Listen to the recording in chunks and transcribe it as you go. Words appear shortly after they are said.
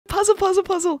Puzzle, puzzle,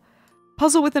 puzzle.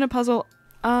 Puzzle within a puzzle.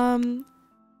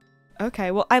 Okay,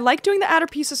 well, I like doing the outer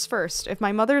pieces first. If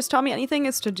my mother has taught me anything,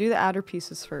 it's to do the outer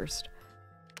pieces first.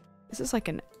 This is like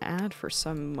an ad for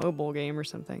some mobile game or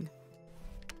something.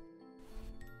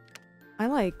 I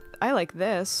like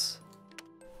this.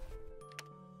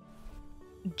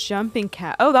 Jumping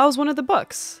cat. Oh, that was one of the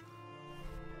books.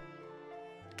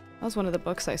 That was one of the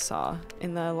books I saw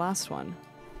in the last one.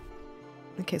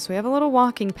 Okay, so we have a little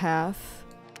walking path.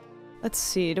 Let's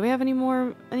see. Do we have any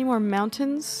more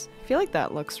mountains? I feel like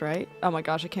that looks right. Oh my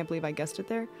gosh, I can't believe I guessed it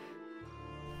there.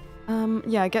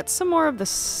 Yeah, get some more of the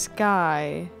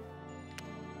sky.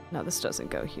 No, this doesn't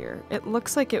go here. It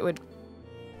looks like it would,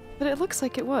 but it looks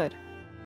like it would.